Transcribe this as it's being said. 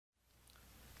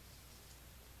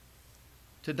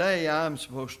Today I'm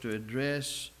supposed to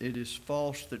address, it is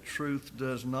false that truth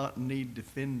does not need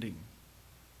defending.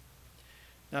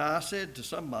 Now, I said to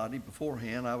somebody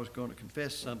beforehand I was going to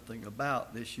confess something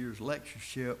about this year's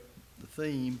lectureship, the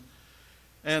theme,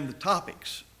 and the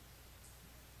topics.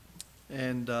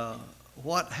 And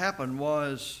what happened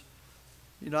was,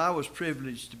 I was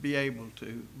privileged to be able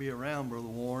to be around Brother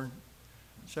Warren.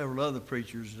 Several other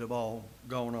preachers have all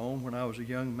gone on when I was a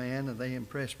young man, and they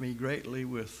impressed me greatly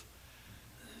with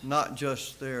not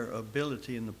just their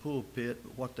ability in the pulpit,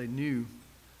 but what they knew,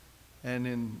 and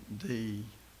in the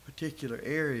particular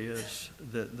areas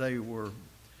that they were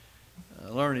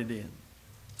learned in.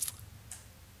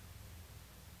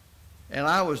 And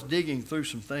I was digging through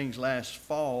some things last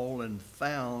fall and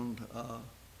found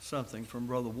something from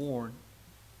Brother Warren.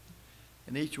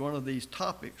 And each one of these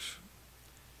topics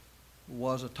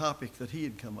was a topic that he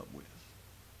had come up with.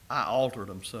 I altered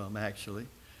them some, actually,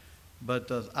 but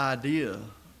the idea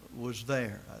was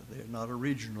there. They're not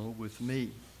original with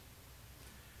me.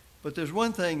 But there's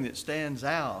one thing that stands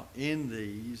out in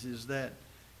these is that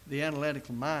the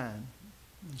analytical mind,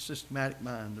 the systematic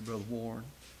mind of Brother Warren,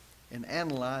 in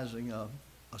analyzing a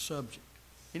subject.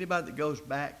 Anybody that goes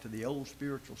back to the old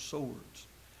spiritual swords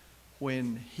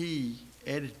when he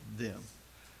edited them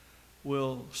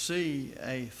will see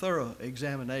a thorough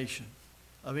examination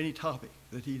of any topic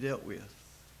that he dealt with.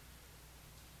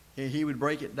 And he would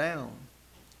break it down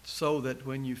so that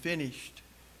when you finished,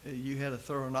 you had a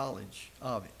thorough knowledge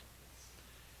of it.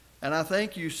 And I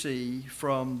think you see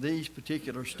from these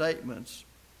particular statements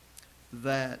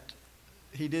that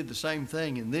he did the same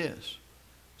thing in this.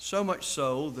 So much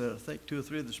so that I think 2 or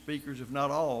 3 of the speakers, if not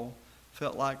all,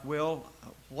 felt like, well,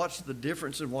 what's the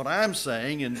difference in what I'm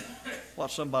saying and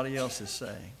what somebody else is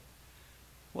saying?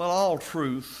 Well, all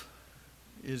truth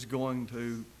is going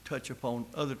to touch upon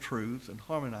other truth and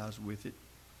harmonize with it.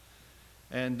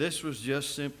 And this was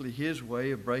just simply his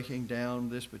way of breaking down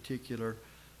this particular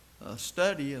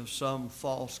study of some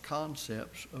false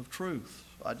concepts of truth.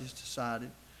 I just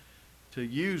decided to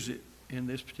use it in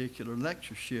this particular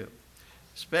lectureship,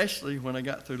 especially when I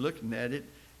got through looking at it.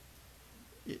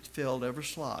 It filled every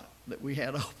slot that we had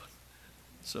open.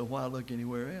 So why look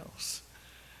anywhere else?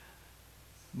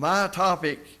 My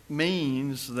topic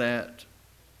means that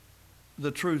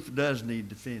the truth does need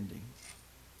defending.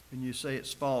 When you say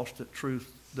it's false that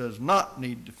truth does not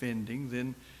need defending,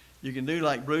 then you can do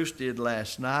like Bruce did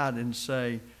last night and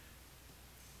say,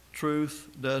 truth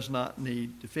does not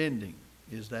need defending.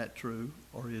 Is that true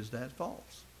or is that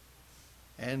false?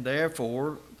 And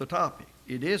therefore, the topic,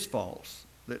 it is false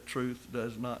that truth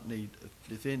does not need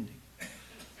defending.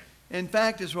 In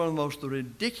fact, it's one of the most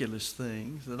ridiculous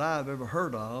things that I've ever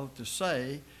heard of to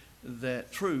say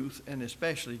that truth, and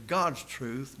especially God's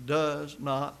truth, does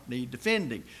not need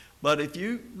defending. But if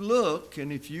you look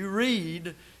and if you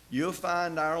read, you'll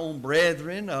find our own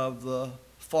brethren of the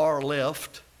far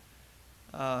left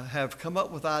have come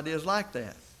up with ideas like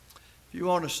that. If you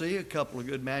want to see a couple of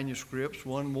good manuscripts,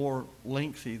 one more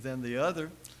lengthy than the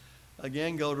other,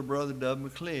 again, go to Brother Dub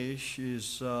McClish,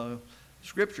 his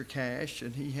scripture cache,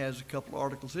 and he has a couple of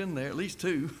articles in there, at least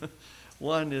 2.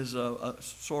 One is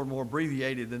sort of more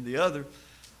abbreviated than the other,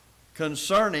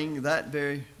 concerning that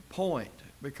very point,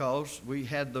 because we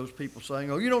had those people saying,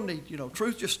 oh, you don't need,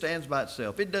 truth just stands by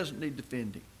itself. It doesn't need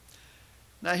defending.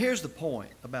 Now, here's the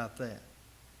point about that.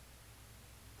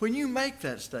 When you make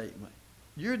that statement,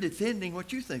 you're defending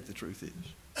what you think the truth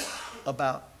is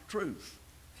about truth.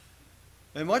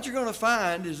 And what you're going to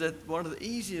find is that one of the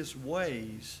easiest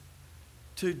ways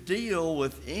to deal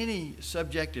with any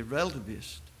subjective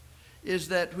relativist is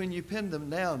that when you pin them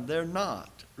down, they're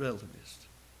not relativist.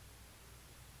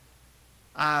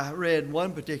 I read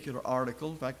one particular article,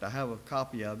 in fact, I have a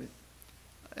copy of it,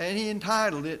 and he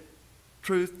entitled it,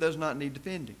 Truth Does Not Need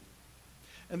Defending.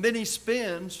 And then he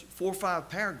spends 4 or 5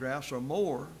 paragraphs or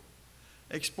more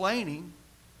explaining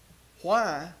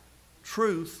why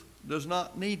truth does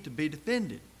not need to be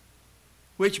defended,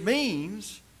 which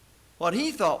means what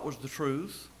he thought was the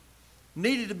truth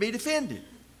needed to be defended.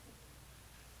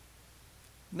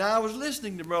 Now, I was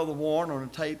listening to Brother Warren on a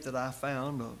tape that I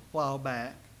found a while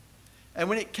back, and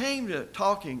when it came to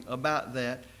talking about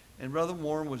that, and Brother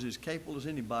Warren was as capable as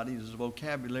anybody, his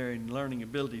vocabulary and learning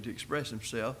ability to express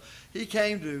himself, he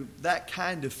came to that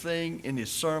kind of thing in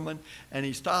his sermon, and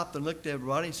he stopped and looked at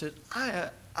everybody and said, I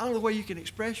don't know the way you can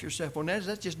express yourself on that.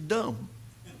 That's just dumb.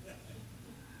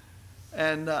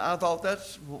 And I thought,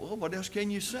 well, what else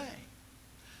can you say?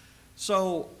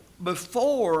 So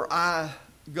before I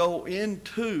go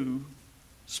into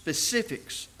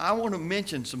specifics, I want to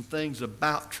mention some things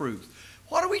about truth.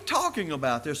 What are we talking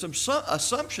about? There's some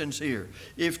assumptions here.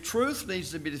 If truth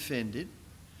needs to be defended,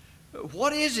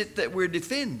 what is it that we're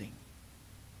defending?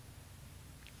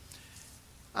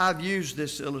 I've used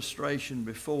this illustration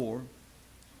before.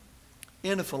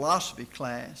 In a philosophy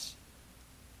class,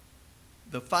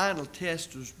 the final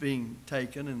test was being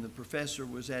taken, and the professor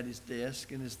was at his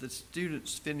desk, and as the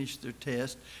students finished their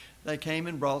test, they came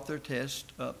and brought their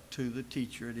test up to the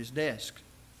teacher at his desk.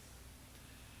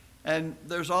 And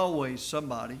there's always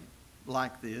somebody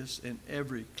like this in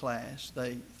every class.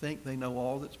 They think they know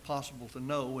all that's possible to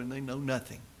know, and they know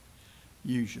nothing,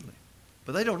 usually.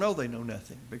 But they don't know they know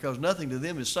nothing, because nothing to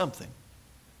them is something.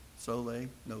 So they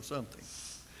know something.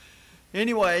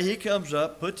 Anyway, he comes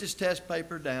up, puts his test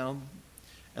paper down,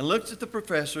 and looks at the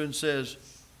professor and says,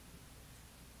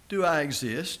 "Do I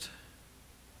exist?"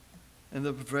 And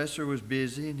the professor was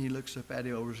busy, and he looks up at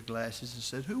him over his glasses and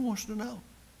said, "Who wants to know?"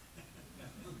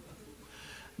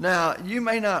 Now, you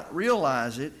may not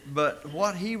realize it, but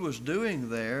what he was doing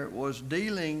there was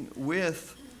dealing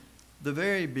with the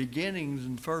very beginnings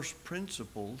and first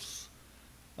principles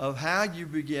of how you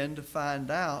begin to find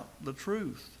out the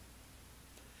truth.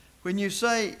 When you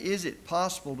say, is it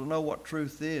possible to know what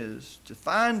truth is, to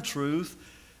find truth,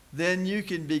 then you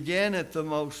can begin at the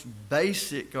most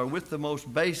basic, or with the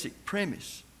most basic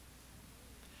premise.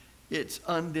 It's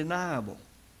undeniable.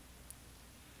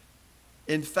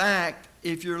 In fact,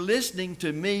 if you're listening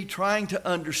to me trying to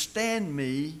understand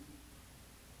me,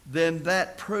 then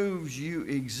that proves you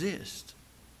exist.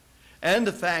 And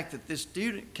the fact that this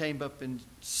student came up and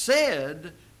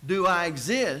said, "Do I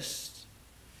exist?"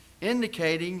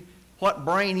 indicating what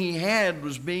brain he had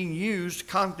was being used to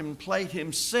contemplate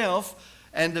himself,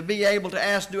 and to be able to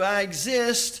ask, "Do I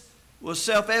exist?" was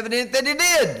self-evident that he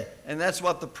did. And that's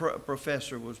what the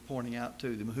professor was pointing out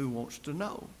to them. Who wants to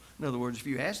know? In other words, if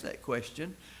you ask that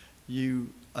question,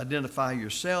 you identify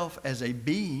yourself as a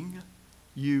being.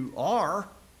 You are.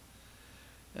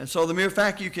 And so the mere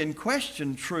fact you can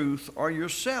question truth or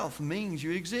yourself means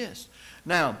you exist.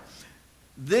 Now,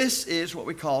 this is what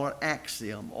we call an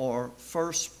axiom, or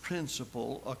first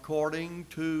principle, according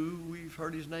to, we've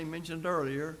heard his name mentioned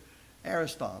earlier,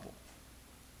 Aristotle.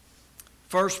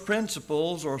 First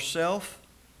principles are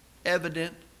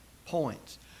self-evident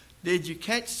points. Did you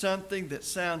catch something that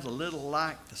sounds a little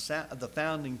like the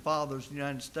founding fathers of the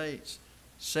United States?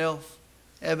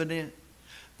 Self-evident.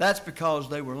 That's because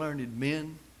they were learned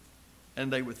men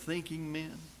and they were thinking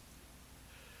men.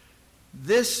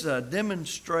 This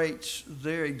demonstrates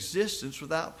their existence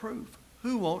without proof.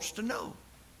 Who wants to know?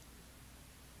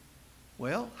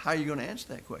 Well, how are you going to answer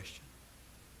that question?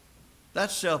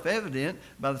 That's self-evident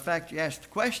by the fact you asked the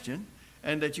question,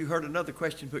 and that you heard another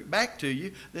question put back to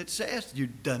you that says, "You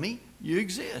dummy, you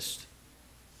exist."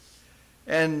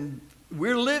 And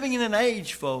we're living in an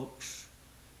age, folks,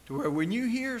 to where when you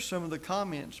hear some of the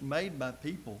comments made by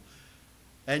people,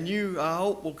 and you, I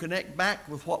hope, will connect back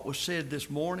with what was said this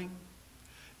morning,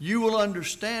 you will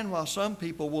understand why some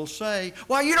people will say,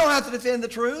 "Well, you don't have to defend the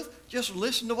truth. Just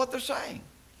listen to what they're saying."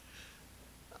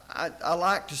 I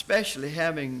liked especially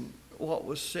having what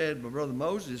was said by Brother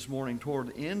Moses this morning toward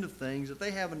the end of things, that they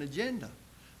have an agenda.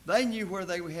 They knew where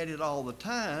they were headed all the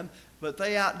time, but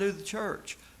they outdo the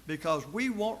church, because we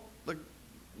want the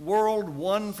world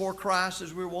won for Christ,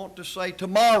 as we want to say,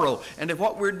 tomorrow. And if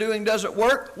what we're doing doesn't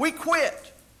work, we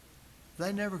quit.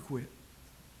 They never quit.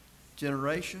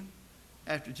 Generation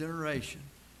after generation,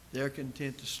 they're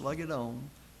content to slug it on,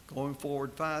 going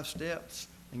forward 5 steps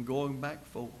and going back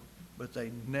 4. But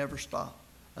they never stop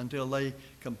until they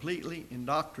completely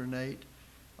indoctrinate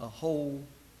a whole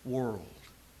world.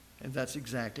 And that's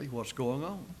exactly what's going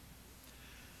on.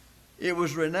 It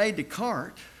was Rene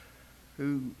Descartes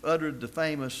who uttered the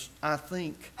famous, "I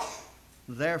think,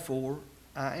 therefore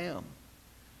I am,"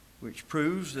 which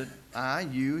proves that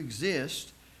you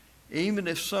exist. Even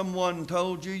if someone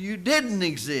told you you didn't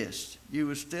exist, you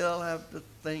would still have to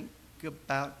think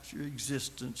about your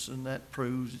existence, and that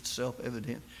proves it's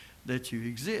self-evident that you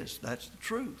exist. That's the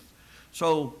truth.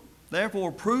 So,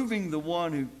 therefore, proving the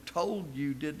one who told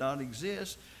you did not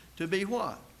exist to be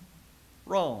what?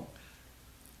 Wrong.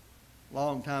 A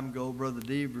long time ago, Brother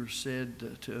Devers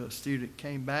said to a student,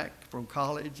 came back from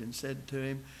college and said to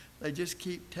him, "They just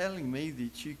keep telling me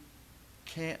that you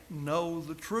can't know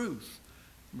the truth."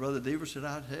 Brother Devers said,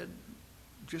 "I said,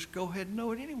 just go ahead and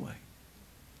know it anyway."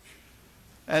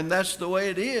 And that's the way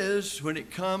it is when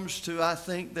it comes to "I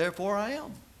think, therefore I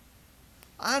am."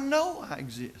 I know I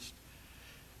exist.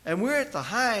 And we're at the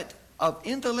height of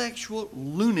intellectual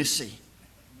lunacy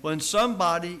when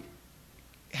somebody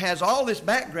has all this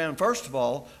background, first of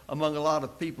all, among a lot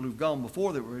of people who've gone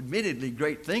before that were admittedly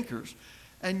great thinkers,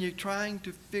 and you're trying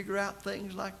to figure out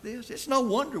things like this, it's no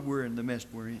wonder we're in the mess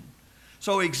we're in.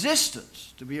 So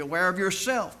existence, to be aware of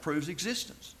yourself, proves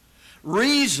existence.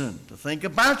 Reason, to think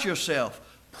about yourself,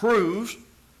 proves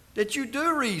that you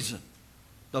do reason.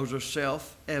 Those are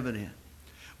self-evident.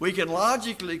 We can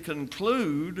logically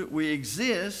conclude we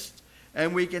exist,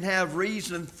 and we can have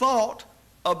reasoned thought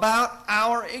about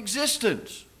our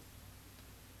existence.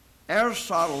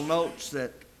 Aristotle notes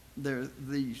that there are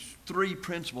these three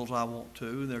principles I want to,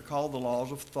 and they're called the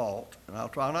laws of thought, and I'll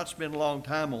try not to spend a long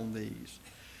time on these.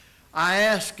 I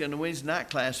asked in the Wednesday night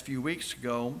class a few weeks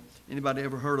ago, anybody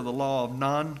ever heard of the law of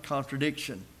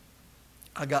non-contradiction?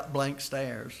 I got blank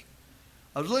stares.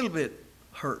 I was a little bit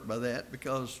hurt by that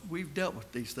because we've dealt with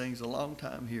these things a long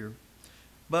time here.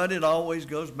 But it always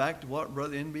goes back to what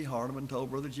Brother N.B. Hardeman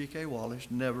told Brother G.K. Wallace,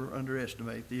 never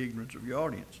underestimate the ignorance of your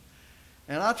audience.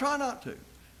 And I try not to.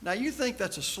 Now you think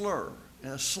that's a slur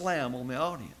and a slam on the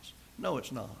audience. No,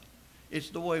 it's not. It's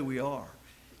the way we are.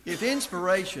 If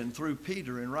inspiration through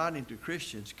Peter in writing to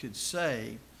Christians could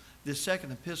say, this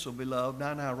second epistle, beloved,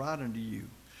 I now write unto you,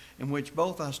 in which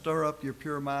both I stir up your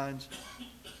pure minds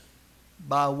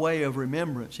by way of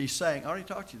remembrance. He's saying, I already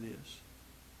taught you this.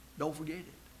 Don't forget it.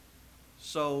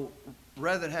 So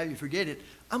rather than have you forget it,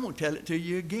 I'm going to tell it to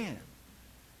you again.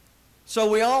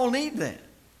 So we all need that.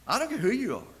 I don't care who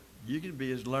you are. You can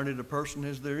be as learned a person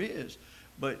as there is.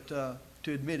 But to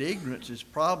admit ignorance is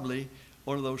probably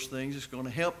one of those things that's going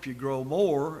to help you grow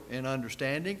more in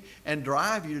understanding and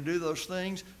drive you to do those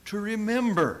things to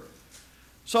remember.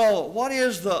 So what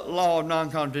is the law of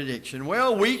non-contradiction?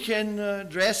 Well, we can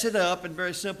dress it up in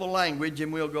very simple language,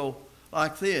 and we'll go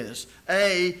like this.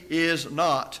 A is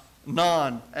not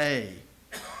non-A.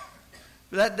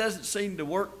 But that doesn't seem to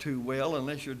work too well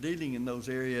unless you're dealing in those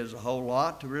areas a whole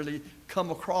lot to really come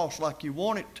across like you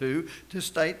want it to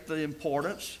state the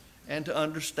importance and to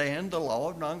understand the law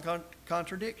of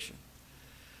non-contradiction.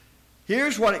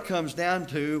 Here's what it comes down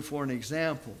to for an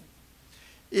example.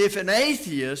 If an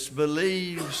atheist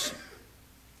believes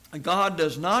God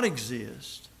does not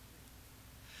exist,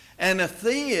 and a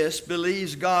theist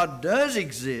believes God does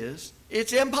exist,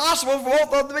 it's impossible for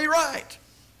both of them to be right.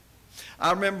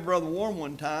 I remember Brother Warren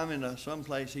one time in some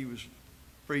place he was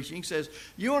preaching. He says,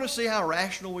 you want to see how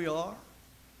rational we are?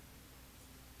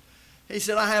 He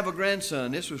said, I have a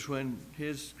grandson. This was when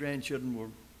his grandchildren were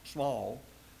small,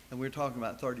 and we were talking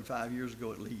about 35 years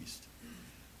ago at least.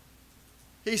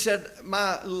 He said,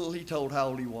 he told how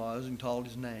old he was and told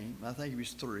his name. I think he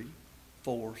was 3,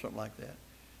 4, something like that.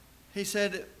 He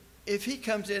said, if he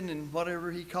comes in and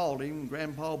whatever he called him,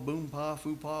 grandpa, boompa,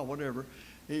 foopa, whatever,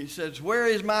 he says, where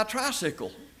is my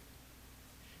tricycle?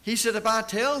 He said, if I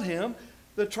tell him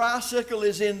the tricycle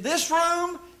is in this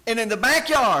room and in the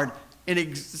backyard in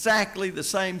exactly the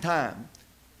same time,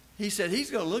 he said,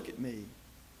 he's going to look at me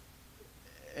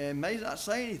and may not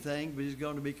say anything, but he's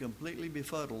going to be completely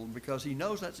befuddled because he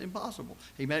knows that's impossible.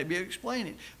 He may be able to explain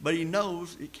it, but he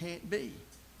knows it can't be.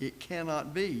 It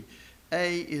cannot be.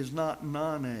 A is not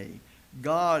non-A.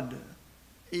 God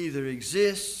either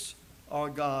exists or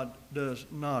God does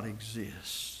not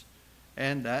exist.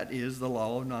 And that is the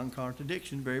law of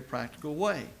non-contradiction, very practical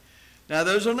way. Now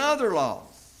there's another law,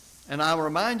 and I will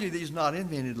remind you these are not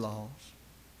invented laws.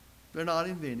 They're not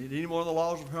invented. Any more of the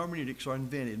laws of hermeneutics are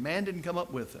invented. Man didn't come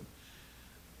up with them.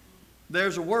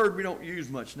 There's a word we don't use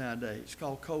much nowadays. It's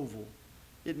called coval.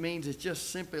 It means it's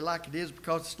just simply like it is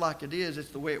because it's like it is.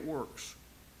 It's the way it works.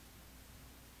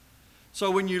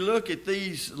 So when you look at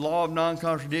these law of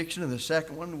non-contradiction and the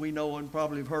second one, we know and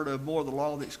probably have heard of more the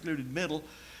law of the excluded middle.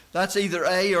 That's either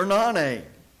A or non-A.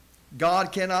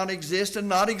 God cannot exist and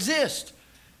not exist.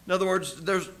 In other words,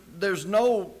 there's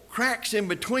no cracks in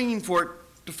between for it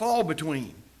to fall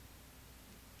between.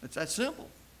 It's that simple.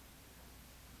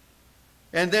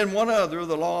 And then one other,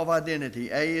 the law of identity.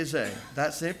 A is A.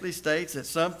 That simply states that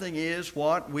something is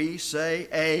what we say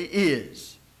A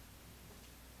is.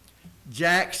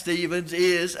 Jack Stevens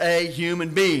is a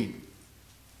human being.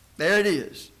 There it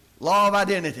is. Law of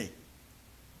identity.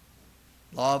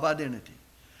 Law of identity.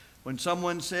 When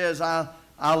someone says, I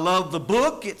love the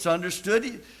book, it's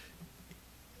understood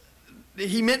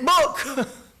he meant book.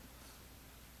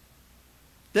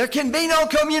 There can be no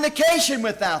communication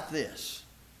without this.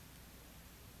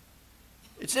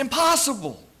 It's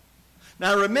impossible.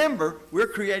 Now remember, we're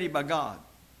created by God.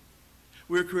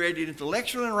 We're created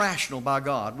intellectual and rational by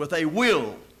God with a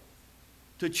will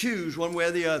to choose one way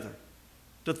or the other,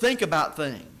 to think about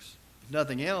things. If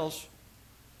nothing else,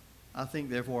 I think,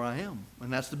 therefore I am.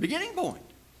 And that's the beginning point.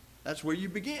 That's where you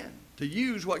begin, to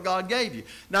use what God gave you.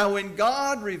 Now, when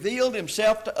God revealed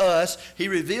himself to us, he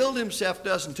revealed himself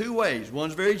to us in two ways.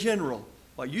 One's very general.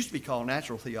 what used to be called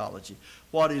natural theology,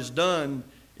 what is done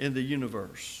in the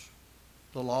universe,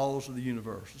 the laws of the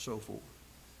universe and so forth.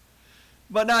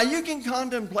 But now you can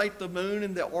contemplate the moon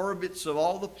and the orbits of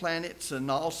all the planets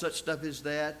and all such stuff as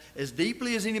that as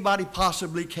deeply as anybody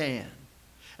possibly can.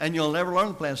 And you'll never learn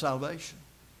the plan of salvation.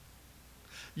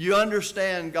 You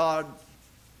understand God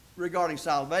regarding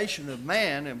salvation of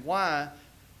man and why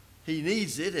he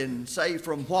needs it and saved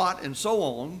from what and so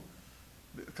on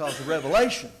because of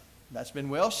revelation. That's been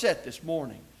well said this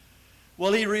morning.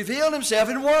 Well, he revealed himself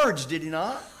in words, did he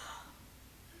not?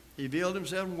 He revealed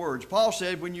himself in words. Paul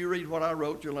said, when you read what I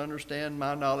wrote, you'll understand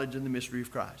my knowledge in the mystery of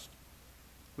Christ.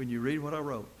 When you read what I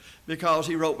wrote. Because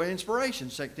he wrote by inspiration,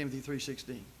 2 Timothy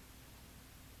 3:16.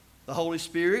 The Holy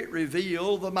Spirit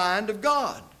revealed the mind of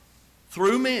God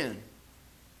through men.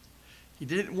 He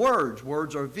did it in words.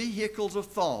 Words are vehicles of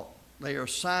thought. They are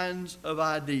signs of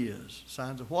ideas.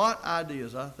 Signs of what?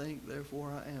 Ideas. I think,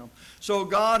 therefore I am. So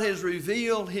God has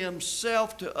revealed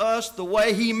himself to us the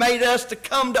way he made us to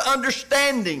come to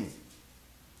understanding.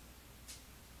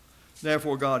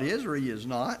 Therefore God is or he is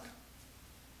not.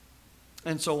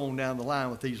 And so on down the line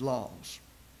with these laws.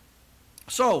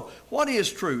 So, what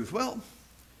is truth? Well,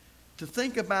 to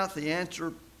think about the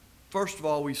answer, first of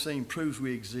all, we've seen proves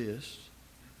we exist.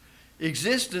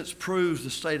 Existence proves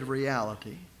the state of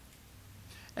reality.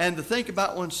 And to think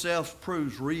about oneself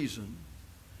proves reason.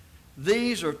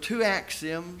 These are two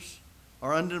axioms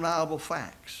or undeniable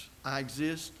facts. I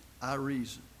exist, I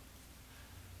reason.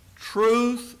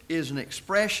 Truth is an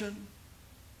expression,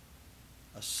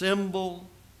 a symbol,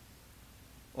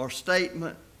 or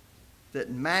statement that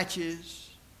matches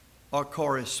or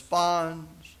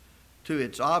corresponds to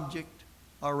its object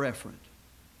or referent.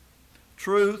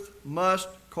 Truth must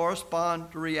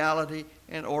correspond to reality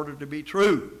in order to be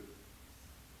true.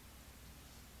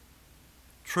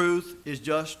 Truth is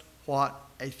just what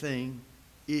a thing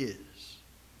is.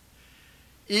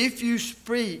 If you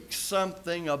speak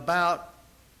something about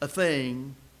a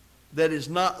thing that is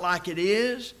not like it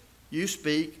is, you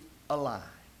speak a lie.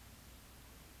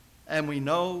 And we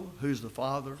know who's the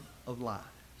father of lies.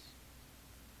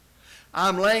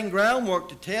 I'm laying groundwork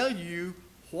to tell you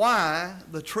why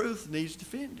the truth needs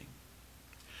defending.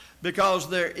 Because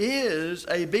there is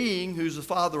a being who's the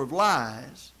father of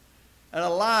lies, and a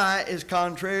lie is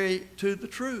contrary to the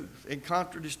truth and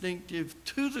contradistinct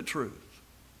to the truth.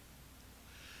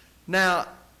 Now,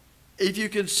 if you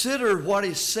consider what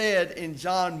is said in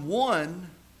John 1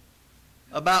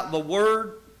 about the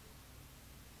Word,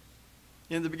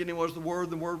 in the beginning was the Word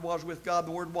was with God,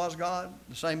 the Word was God,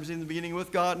 the same as in the beginning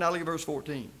with God. Now look at verse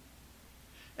 14.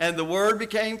 And the Word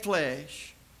became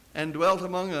flesh and dwelt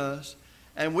among us,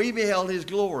 and we beheld his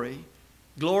glory,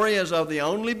 glory as of the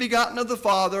only begotten of the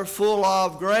Father, full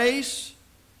of grace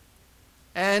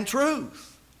and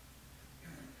truth.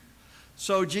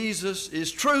 So Jesus is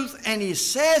truth, and he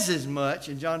says as much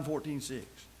in John 14:6.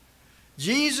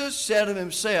 Jesus said of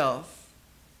himself,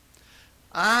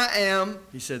 I am,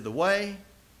 he said, the way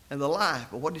and the life.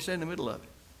 But what did he say in the middle of it?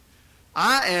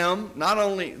 I am not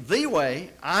only the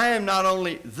way, I am not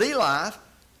only the life.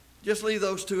 Just leave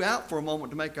those two out for a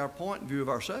moment to make our point in view of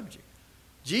our subject.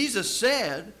 Jesus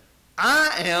said,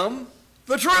 I am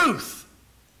the truth.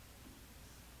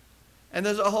 And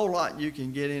there's a whole lot you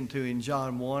can get into in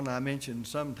John 1. I mentioned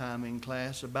sometime in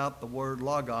class about the word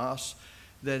logos,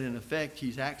 that in effect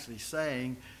he's actually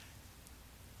saying,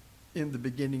 in the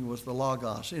beginning was the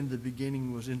logos. In the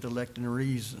beginning was intellect and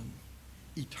reason.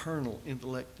 Eternal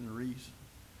intellect and reason.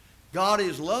 God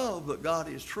is love, but God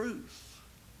is truth.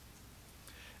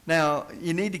 Now,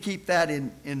 you need to keep that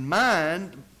in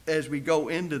mind as we go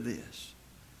into this.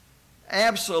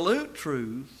 Absolute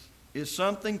truth is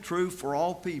something true for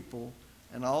all people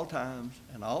and all times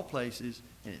and all places,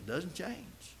 and it doesn't change.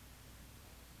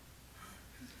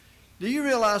 Do you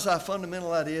realize how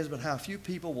fundamental that is, but how few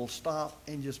people will stop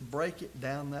and just break it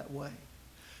down that way?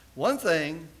 One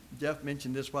thing, Jeff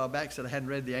mentioned this a while back, said I hadn't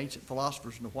read the ancient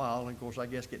philosophers in a while, and of course I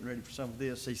guess getting ready for some of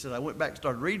this, he said I went back and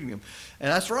started reading them,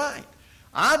 and that's right.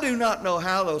 I do not know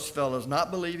how those fellows,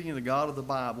 not believing in the God of the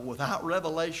Bible, without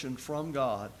revelation from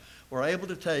God, were able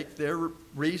to take their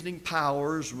reasoning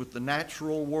powers with the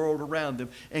natural world around them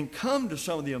and come to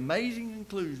some of the amazing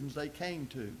conclusions they came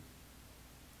to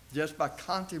just by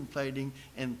contemplating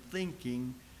and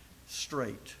thinking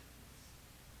straight.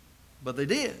 But they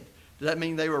did. Does that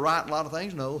mean they were right in a lot of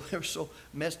things? No, they were so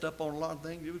messed up on a lot of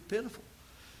things, it was pitiful.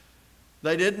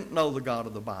 They didn't know the God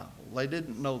of the Bible. They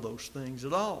didn't know those things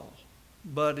at all.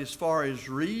 But as far as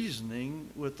reasoning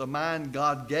with the mind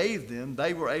God gave them,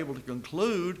 they were able to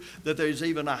conclude that there's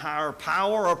even a higher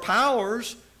power or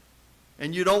powers,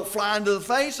 and you don't fly into the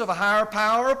face of a higher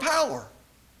power or power.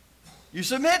 You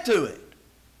submit to it.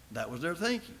 That was their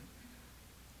thinking.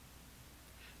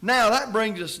 Now, that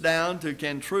brings us down to,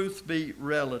 can truth be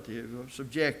relative or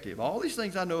subjective? All these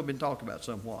things I know have been talked about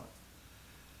somewhat.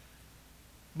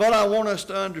 But I want us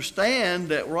to understand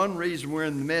that one reason we're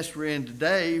in the mess we're in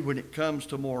today when it comes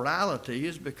to morality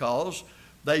is because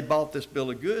they bought this bill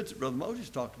of goods that Brother Moses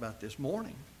talked about this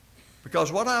morning.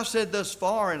 Because what I've said thus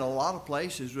far in a lot of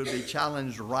places would be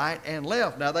challenged right and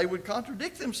left. Now, they would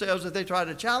contradict themselves if they tried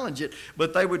to challenge it,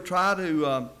 but they would try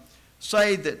to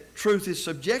say that truth is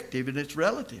subjective and it's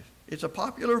relative. It's a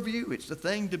popular view. It's the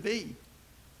thing to be.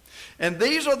 And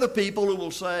these are the people who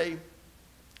will say,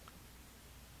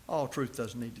 oh, truth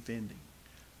doesn't need defending.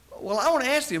 Well, I want to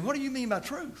ask them, what do you mean by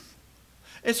truth?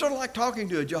 It's sort of like talking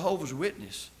to a Jehovah's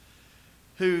Witness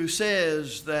who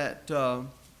says that,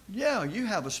 yeah, you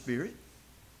have a spirit.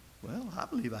 Well, I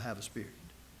believe I have a spirit.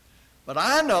 But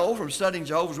I know from studying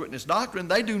Jehovah's Witness doctrine,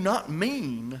 they do not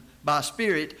mean by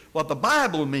spirit what the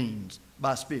Bible means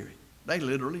by spirit. They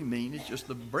literally mean it's just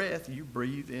the breath you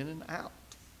breathe in and out.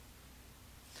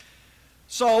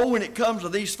 So when it comes to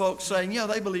these folks saying, yeah,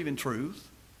 they believe in truth,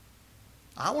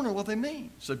 I wonder what they mean.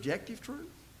 Subjective truth?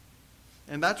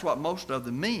 And that's what most of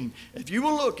them mean. If you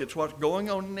will look at what's going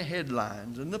on in the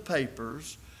headlines and the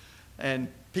papers and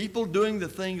people doing the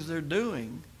things they're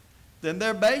doing, then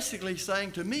they're basically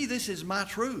saying to me, this is my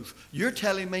truth. You're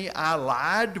telling me I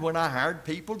lied when I hired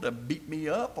people to beat me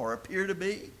up or appear to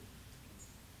be?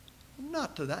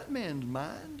 Not to that man's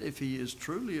mind, if he is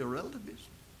truly a relativist.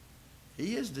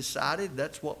 He has decided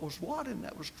that's what was what, and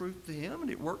that was truth to him,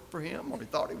 and it worked for him, or he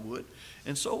thought it would,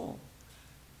 and so on.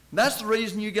 And that's the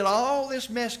reason you get all this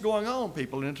mess going on.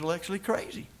 People are intellectually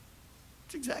crazy.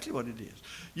 That's exactly what it is.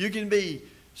 You can be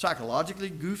psychologically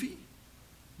goofy.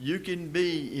 You can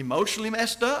be emotionally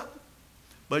messed up.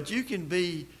 But you can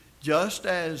be just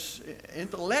as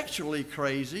intellectually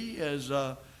crazy as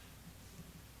a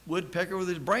woodpecker with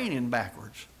his brain in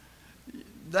backwards.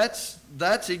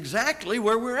 That's exactly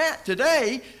where we're at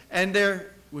today. And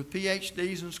they're with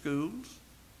PhDs in schools.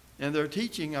 And they're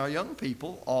teaching our young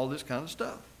people all this kind of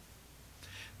stuff.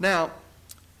 Now,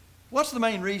 what's the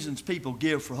main reasons people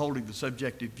give for holding the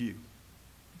subjective view?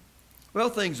 Well,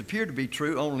 things appear to be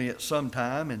true only at some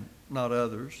time and not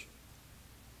others.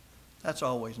 That's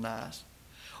always nice.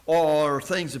 Or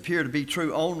things appear to be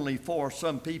true only for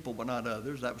some people but not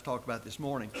others. That was talked about this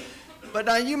morning. But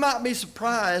now you might be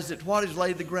surprised at what has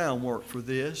laid the groundwork for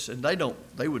this, and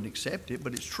they wouldn't accept it,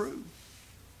 but it's true.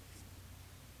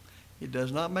 It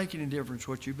does not make any difference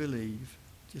what you believe,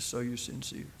 just so you're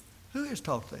sincere. Who has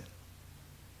taught that?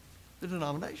 The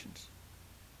denominations.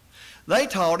 They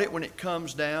taught it when it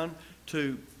comes down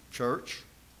to church,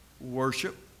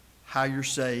 worship, how you're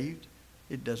saved.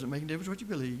 It doesn't make any difference what you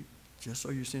believe, just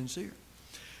so you're sincere.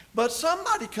 But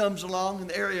somebody comes along in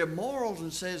the area of morals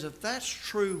and says, if that's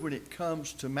true when it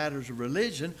comes to matters of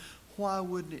religion, why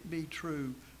wouldn't it be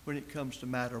true when it comes to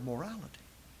matter of morality?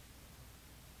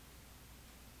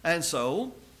 And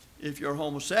so, if you're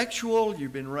homosexual,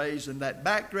 you've been raised in that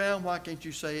background, why can't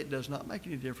you say it does not make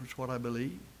any difference what I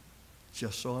believe,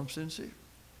 just so I'm sincere?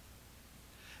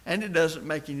 And it doesn't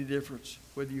make any difference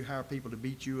whether you hire people to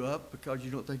beat you up because you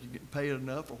don't think you're getting paid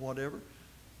enough or whatever,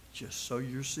 just so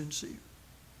you're sincere.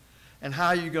 And how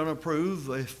are you going to prove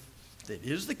if that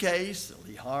is the case, that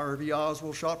Lee Harvey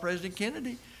Oswald shot President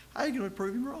Kennedy? How are you going to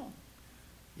prove him wrong?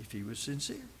 If he was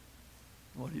sincere,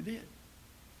 what he did.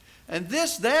 And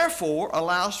this, therefore,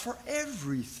 allows for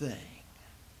everything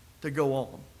to go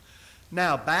on.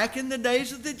 Now, back in the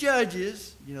days of the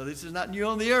judges, you know, this is not new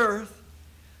on the earth.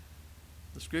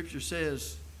 The Scripture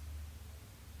says,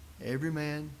 every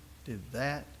man did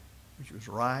that which was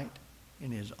right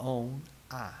in his own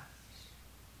eyes.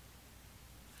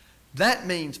 That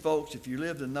means, folks, if you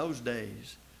lived in those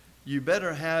days, you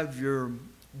better have your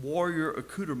warrior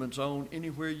accoutrements on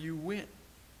anywhere you went.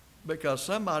 Because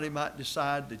somebody might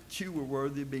decide that you were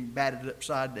worthy of being batted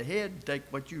upside the head and take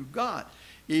what you got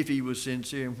if he was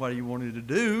sincere in what he wanted to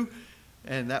do,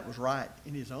 and that was right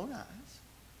in his own eyes.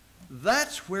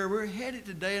 That's where we're headed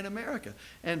today in America.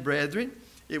 And brethren,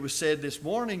 it was said this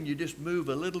morning, you just move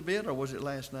a little bit, or was it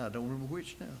last night? I don't remember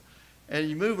which now. And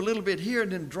you move a little bit here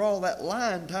and then draw that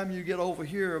line. Time you get over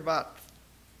here about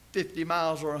 50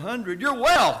 miles or 100, you're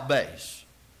way off base.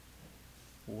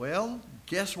 Well,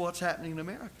 guess what's happening in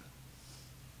America?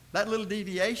 That little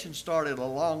deviation started a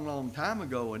long, long time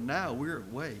ago, and now we're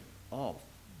way off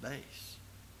base.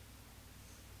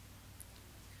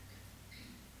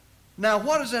 Now,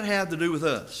 what does that have to do with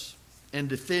us in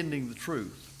defending the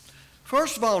truth?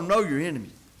 First of all, know your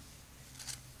enemy.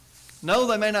 No,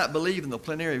 they may not believe in the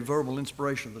plenary verbal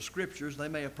inspiration of the Scriptures. They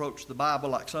may approach the Bible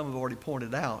like some have already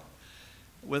pointed out.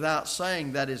 without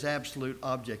saying that is absolute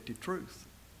objective truth.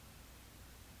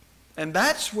 And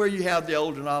that's where you have the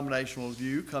old denominational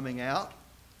view coming out.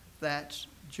 That's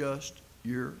just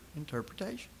your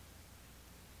interpretation.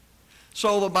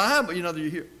 So the Bible, you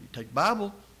take the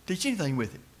Bible, teach anything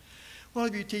with it. Well,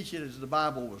 if you teach it as the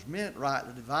Bible was meant,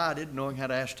 rightly divided, knowing how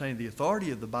to ascertain the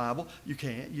authority of the Bible, you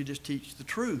can't. You just teach the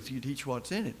truth. You teach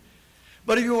what's in it.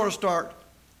 But if you want to start,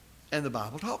 and the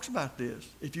Bible talks about this,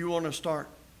 if you want to start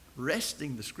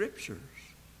wresting the Scriptures,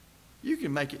 you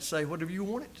can make it say whatever you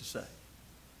want it to say.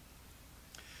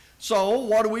 So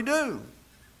what do?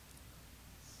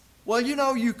 Well,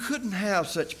 you couldn't have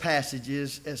such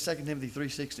passages as 2 Timothy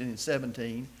 3:16 and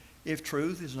 17 if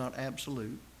truth is not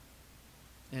absolute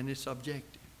and it's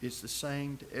objective. It's the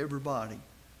same to everybody,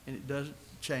 and it doesn't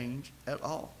change at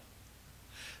all.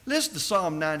 Listen to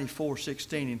Psalm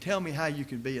 94:16 and tell me how you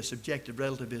can be a subjective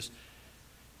relativist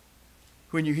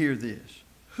when you hear this.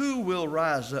 Who will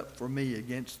rise up for me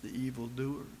against the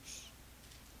evildoers?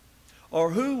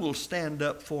 Or who will stand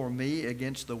up for me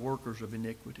against the workers of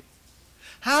iniquity?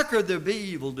 How could there be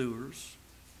evildoers?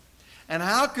 And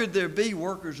how could there be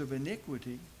workers of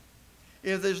iniquity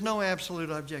if there's no absolute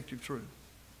objective truth?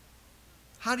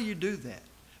 How do you do that?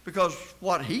 Because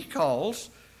what he calls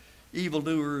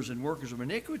evildoers and workers of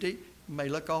iniquity may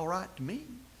look all right to me.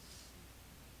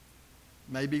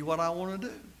 May be what I want to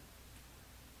do.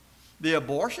 The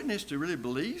abortionist who really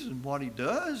believes in what he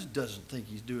does doesn't think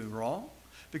he's doing wrong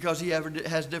because he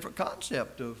has a different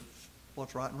concept of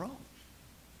what's right and wrong.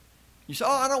 You say,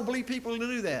 I don't believe people to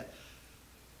do that.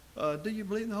 Do you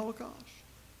believe in the Holocaust?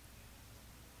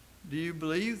 Do you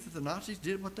believe that the Nazis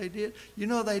did what they did?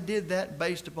 They did that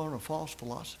based upon a false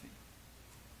philosophy.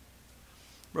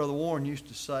 Brother Warren used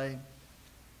to say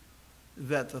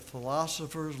that the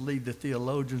philosophers lead the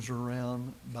theologians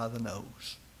around by the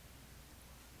nose.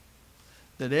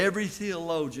 That every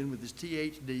theologian with his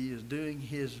THD is doing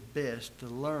his best to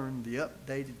learn the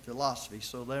updated philosophy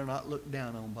so they're not looked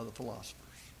down on by the philosophers.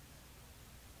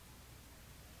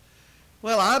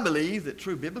 Well, I believe that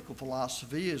true biblical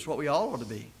philosophy is what we all ought to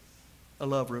be, a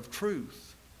lover of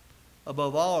truth.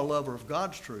 Above all, a lover of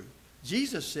God's truth.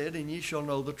 Jesus said, and ye shall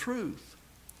know the truth,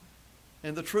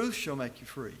 and the truth shall make you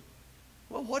free.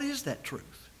 Well, what is that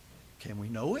truth? Can we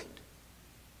know it?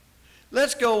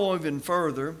 Let's go even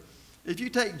further. If you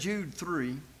take Jude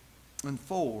 3 and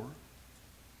 4,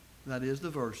 that is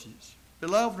the verses.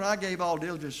 Beloved, when I gave all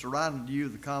diligence to write unto you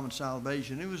the common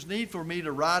salvation, it was need for me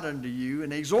to write unto you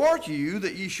and exhort you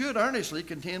that ye should earnestly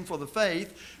contend for the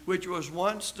faith which was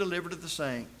once delivered to the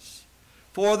saints.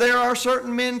 For there are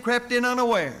certain men crept in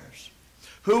unawares,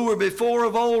 who were before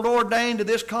of old ordained to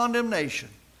this condemnation,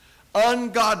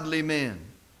 ungodly men,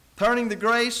 turning the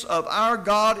grace of our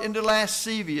God into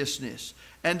lasciviousness,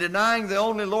 and denying the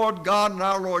only Lord God and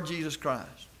our Lord Jesus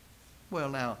Christ. Well,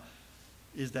 now,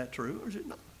 is that true or is it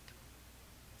not?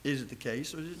 Is it the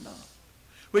case or is it not?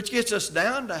 Which gets us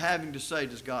down to having to say,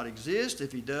 does God exist?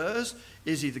 If he does,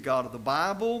 is he the God of the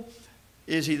Bible?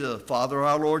 Is he the Father of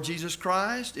our Lord Jesus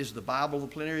Christ? Is the Bible the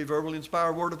plenary, verbal,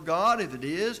 inspired Word of God? If it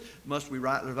is, must we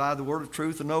rightly divide the Word of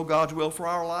truth and know God's will for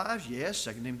our lives? Yes,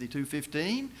 2 Timothy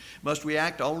 2:15. Must we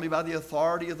act only by the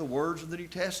authority of the words of the New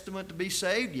Testament to be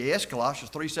saved? Yes,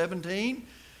 Colossians 3:17.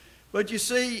 But you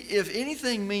see, if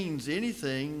anything means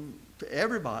anything to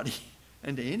everybody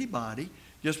and to anybody,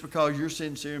 just because you're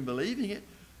sincere in believing it,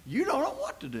 you don't know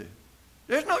what to do.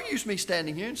 There's no use me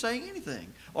standing here and saying anything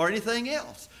or anything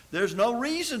else. There's no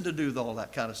reason to do all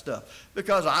that kind of stuff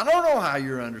because I don't know how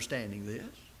you're understanding this.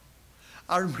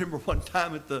 I remember one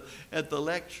time at the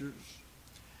lectures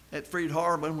at Freed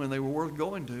Harmon when they were worth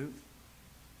going to,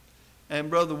 and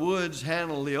Brother Woods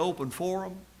handled the open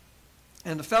forum,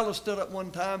 and the fellow stood up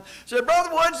one time and said,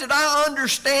 Brother Woods, did I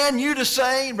understand you to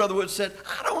say? And Brother Woods said,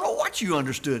 I don't know what you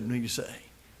understood me to say.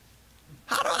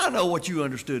 How do I know what you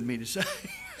understood me to say?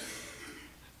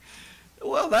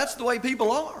 Well, that's the way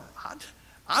people are.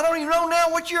 I don't even know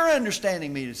now what you're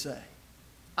understanding me to say.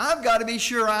 I've got to be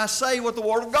sure I say what the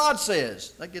Word of God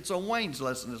says. That gets on Wayne's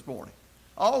lesson this morning.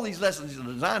 All these lessons are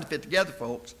designed to fit together,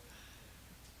 folks.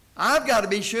 I've got to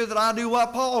be sure that I do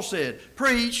what Paul said.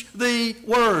 Preach the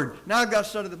Word. Now I've got to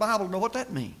study the Bible to know what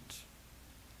that means.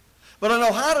 But I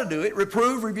know how to do it.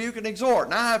 Reprove, rebuke, and exhort.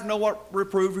 Now I have to know what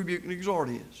reprove, rebuke, and exhort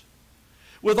is.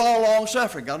 With all long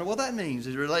suffering. I know what that means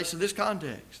as it relates to this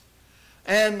context.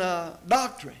 And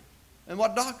doctrine. And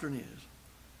what doctrine is.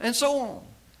 And so on.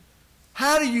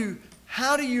 How do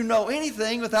you know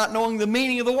anything without knowing the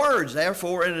meaning of the words?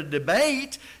 Therefore, in a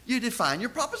debate, you define your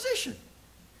proposition.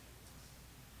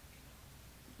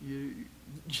 You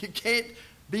can't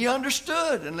be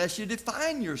understood unless you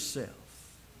define yourself.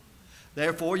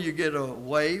 Therefore, you get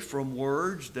away from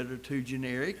words that are too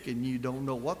generic and you don't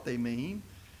know what they mean,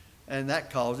 and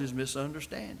that causes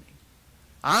misunderstanding.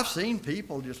 I've seen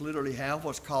people just literally have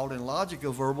what's called in logic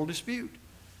a verbal dispute,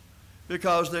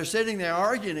 because they're sitting there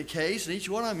arguing a case, and each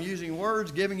one of them using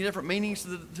words, giving different meanings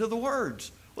to the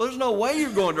words. Well, there's no way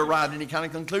you're going to arrive at any kind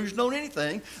of conclusion on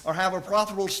anything or have a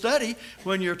profitable study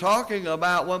when you're talking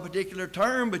about one particular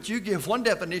term, but you give one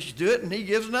definition to it and he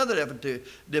gives another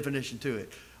definition to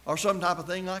it, or some type of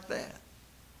thing like that.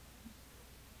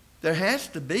 There has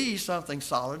to be something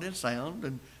solid and sound,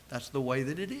 and that's the way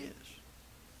that it is.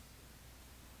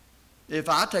 If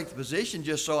I take the position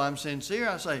just so I'm sincere,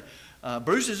 I say,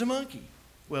 Bruce is a monkey.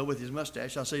 Well, with his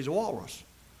mustache, I say he's a walrus.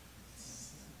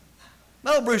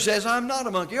 No, Bruce says, I'm not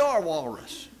a monkey or a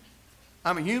walrus.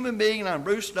 I'm a human being, and I'm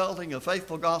Bruce Stulting, a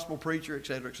faithful gospel preacher,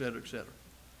 etc., etc., etc.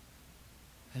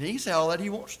 And he can say all that he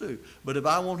wants to. But if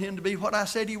I want him to be what I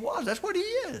said he was, that's what he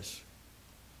is.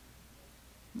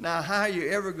 Now, how are you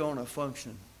ever going to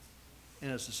function in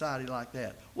a society like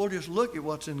that? Well, just look at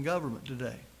what's in government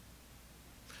today.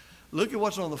 Look at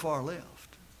what's on the far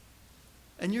left.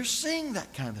 And you're seeing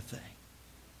that kind of thing.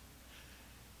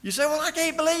 You say, well, I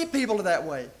can't believe people are that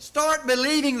way. Start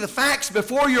believing the facts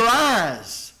before your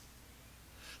eyes.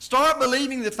 Start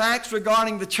believing the facts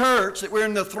regarding the church, that we're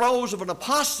in the throes of an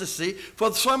apostasy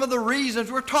for some of the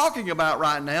reasons we're talking about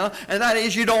right now, and that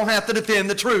is you don't have to defend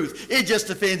the truth. It just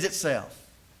defends itself.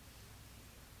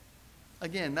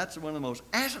 Again, that's one of the most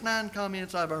asinine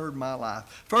comments I've ever heard in my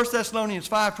life. 1 Thessalonians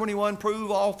 5:21, prove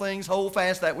all things, hold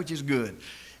fast that which is good.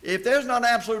 If there's not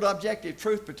absolute objective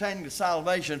truth pertaining to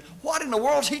salvation, what in the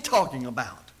world is he talking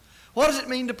about? What does it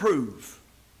mean to prove?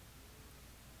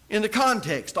 In the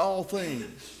context, all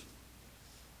things.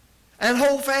 And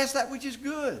hold fast that which is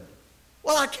good.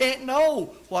 Well, I can't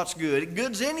know what's good.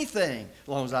 Good's anything, as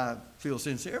long as I feel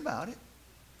sincere about it.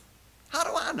 How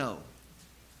do I know?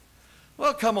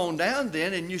 Well, come on down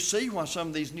then, and you see why some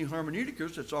of these new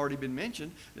hermeneuticals that's already been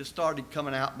mentioned, that started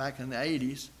coming out back in the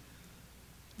 80s,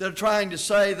 they're trying to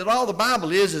say that all the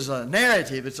Bible is a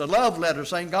narrative. It's a love letter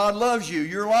saying God loves you.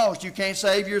 You're lost. You can't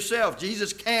save yourself.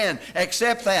 Jesus can.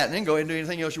 Accept that and then go ahead and do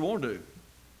anything else you want to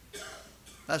do.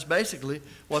 That's basically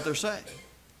what they're saying.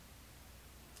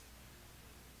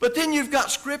 But then you've got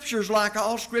scriptures like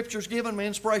all scriptures given by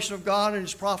inspiration of God and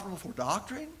is profitable for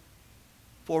doctrine,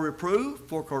 for reproof,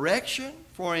 for correction,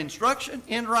 for instruction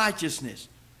in righteousness,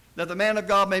 that the man of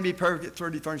God may be perfect,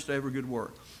 thoroughly furnished to every good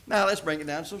work. Now let's bring it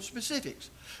down to some specifics.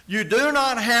 You do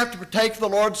not have to partake of the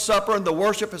Lord's Supper in the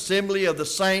worship assembly of the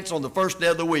saints on the first day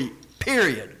of the week.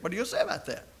 Period. What are you going to say about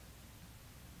that?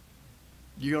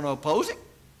 You going to oppose it?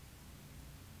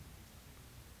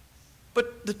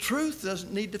 But the truth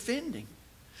doesn't need defending.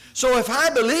 So if I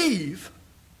believe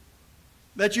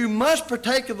that you must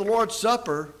partake of the Lord's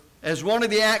Supper as one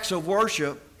of the acts of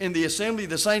worship in the assembly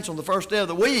of the saints on the first day of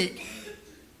the week,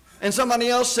 and somebody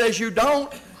else says you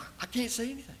don't, I can't say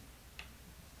anything.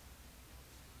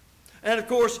 And of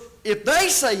course, if they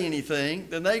say anything,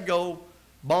 then they go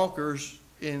bonkers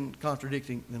in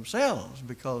contradicting themselves,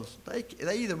 because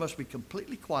they either must be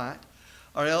completely quiet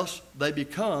or else they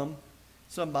become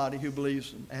somebody who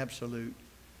believes in absolute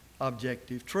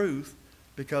objective truth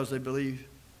because they believe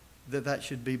that that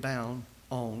should be bound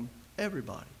on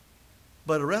everybody.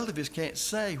 But a relativist can't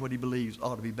say what he believes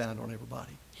ought to be bound on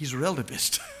everybody. He's a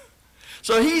relativist.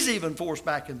 So he's even forced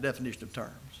back in the definition of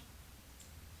terms.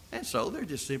 And so they're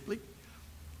just simply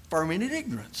firming in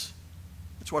ignorance.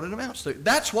 That's what it amounts to.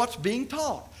 That's what's being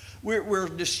taught. We're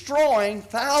destroying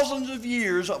thousands of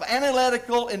years of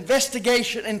analytical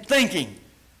investigation and thinking,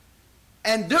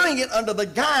 and doing it under the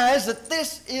guise that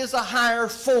this is a higher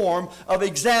form of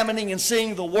examining and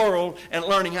seeing the world and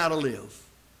learning how to live.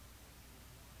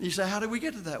 You say, how did we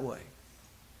get to that way?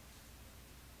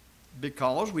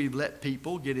 Because we've let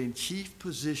people get in chief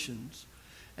positions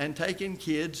and taken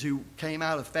kids who came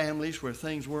out of families where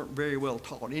things weren't very well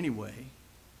taught anyway.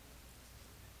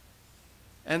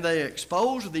 And they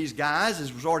exposed these guys,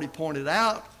 as was already pointed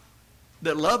out,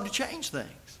 that love to change things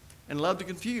and love to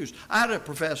confuse. I had a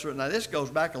professor, now this goes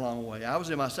back a long way. I was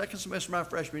in my second semester of my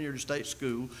freshman year at state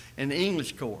school in the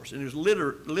English course, and it was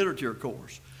literature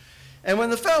course. And when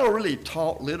the fellow really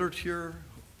taught literature,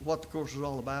 what the course was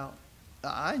all about,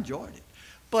 I enjoyed it.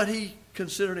 But he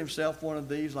considered himself one of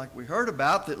these, like we heard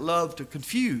about, that loved to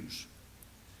confuse.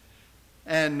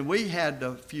 And we had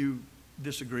a few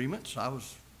disagreements. I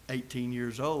was 18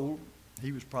 years old.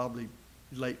 He was probably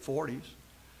late 40s.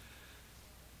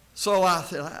 So I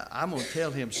said, I'm going to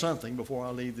tell him something before I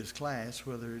leave this class,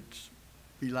 whether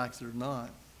he likes it or not.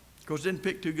 Of course, it didn't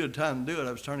pick too good a time to do it.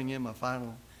 I was turning in my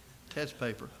final test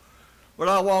paper. But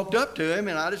I walked up to him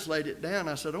and I just laid it down.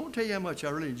 I said, I want to tell you how much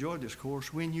I really enjoyed this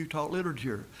course when you taught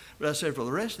literature. But I said, for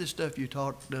the rest of this stuff you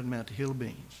taught doesn't amount to hill of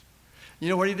beans. You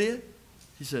know what he did?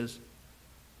 He says,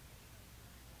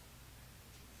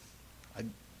 I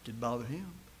didn't bother him.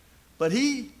 But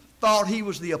he thought he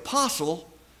was the apostle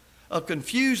of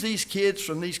confuse these kids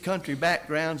from these country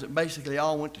backgrounds that basically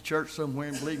all went to church somewhere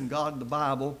and believed in God and the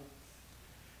Bible.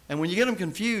 And when you get them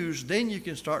confused, then you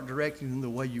can start directing them the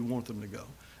way you want them to go.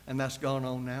 And that's gone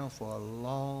on now for a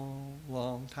long,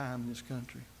 long time in this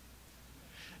country.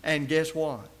 And guess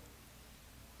what?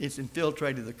 It's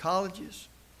infiltrated the colleges.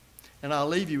 And I'll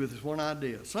leave you with this one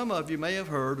idea. Some of you may have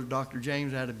heard of Dr.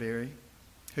 James Atterbury,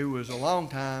 who was a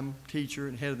long-time teacher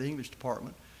and head of the English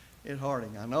department at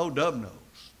Harding. I know Dub knows.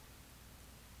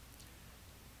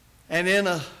 And in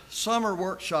a summer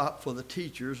workshop for the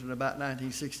teachers in about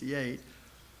 1968,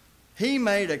 he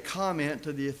made a comment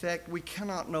to the effect, we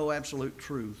cannot know absolute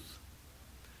truth.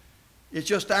 It's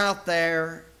just out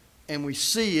there, and we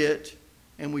see it,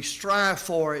 and we strive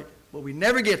for it, but we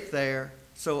never get there,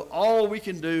 so all we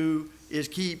can do is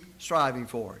keep striving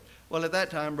for it. Well, at that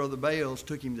time, Brother Bales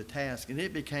took him to task, and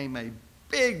it became a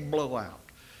big blowout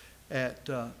at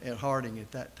Harding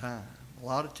at that time. A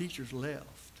lot of teachers left.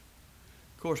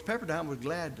 Of course, Pepperdine was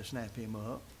glad to snap him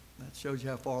up. That shows you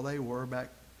how far they were back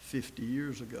 50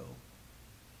 years ago.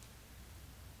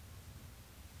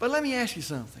 But let me ask you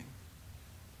something.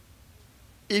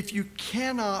 If you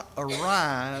cannot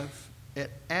arrive at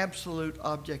absolute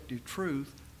objective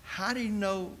truth, how do you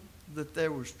know that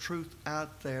there was truth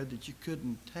out there that you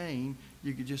couldn't attain,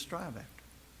 you could just strive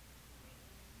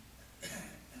after?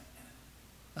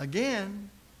 Again,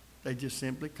 they just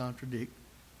simply contradict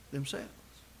themselves.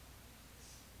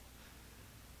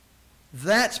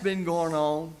 That's been going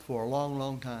on for a long,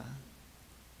 long time.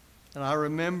 And I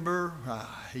remember,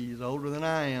 he's older than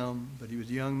I am, but he was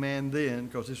a young man then,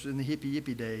 because this was in the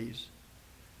hippie days.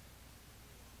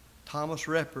 Thomas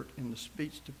Reppert in the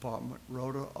speech department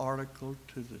wrote an article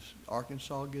to the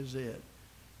Arkansas Gazette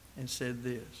and said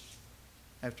this.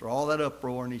 After all that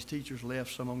uproar and these teachers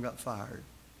left, some of them got fired.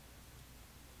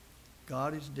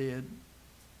 God is dead.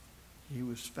 He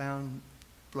was found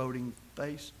floating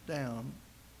face down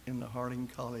in the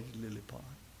Harding College lily pond.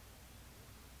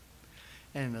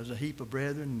 And there's a heap of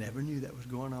brethren never knew that was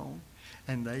going on.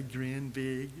 And they grinned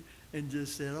big and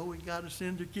just said, oh, we got to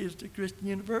send our kids to Christian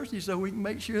University so we can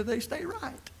make sure they stay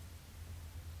right.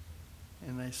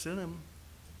 And they sent them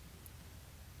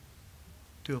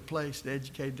to a place that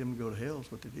educated them to go to hell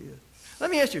is what they did. Let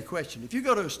me ask you a question. If you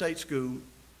go to a state school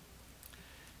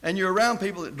and you're around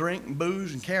people that drink and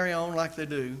booze and carry on like they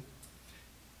do,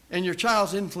 and your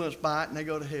child's influenced by it and they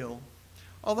go to hell,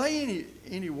 are they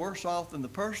any worse off than the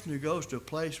person who goes to a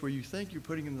place where you think you're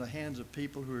putting them in the hands of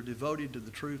people who are devoted to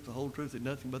the truth, the whole truth, and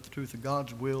nothing but the truth of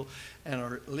God's will, and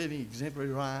are living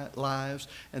exemplary lives,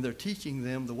 and they're teaching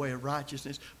them the way of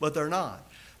righteousness, but they're not.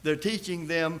 They're teaching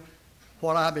them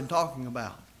what I've been talking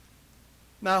about.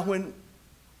 Now, when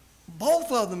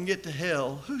both of them get to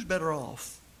hell, who's better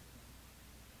off?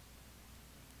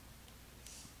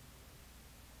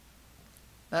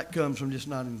 That comes from just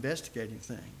not investigating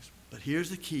things. But here's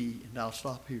the key, and I'll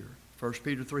stop here. 1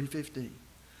 Peter 3:15.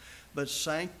 But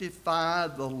sanctify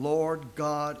the Lord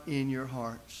God in your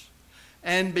hearts,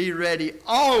 and be ready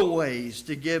always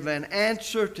to give an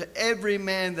answer to every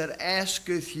man that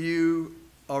asketh you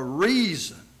a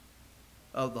reason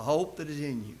of the hope that is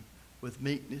in you, with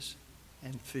meekness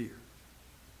and fear.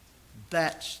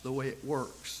 That's the way it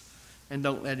works. And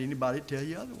don't let anybody tell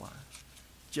you otherwise.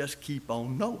 Just keep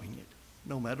on knowing it,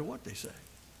 no matter what they say.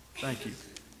 Thank you.